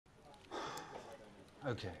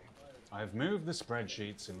Okay, I've moved the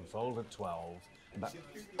spreadsheets in folder 12.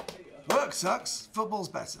 Work sucks, football's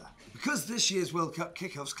better. Because this year's World Cup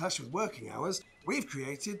kickoffs clash with working hours, we've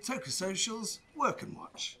created TOCA Social's Work and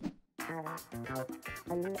Watch.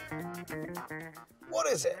 What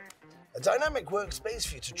is it? A dynamic workspace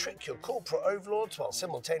for you to trick your corporate overlords while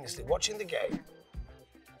simultaneously watching the game.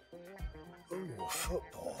 Ooh,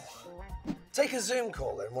 football. Take a Zoom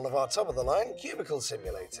call in one of our top-of-the-line cubicle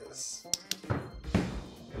simulators.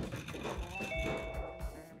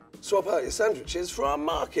 Swap out your sandwiches for our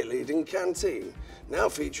market-leading canteen, now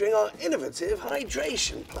featuring our innovative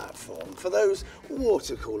hydration platform for those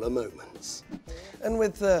water cooler moments. And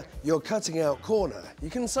with your cutting out corner, you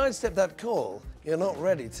can sidestep that call you're not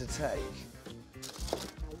ready to take.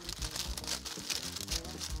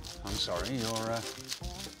 I'm sorry, you're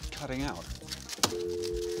cutting out.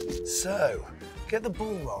 So, get the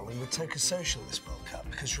ball rolling with TOCA Social this World Cup,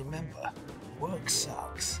 because remember, work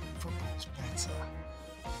sucks, football's better.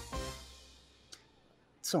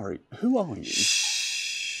 Sorry, who are you? Shh.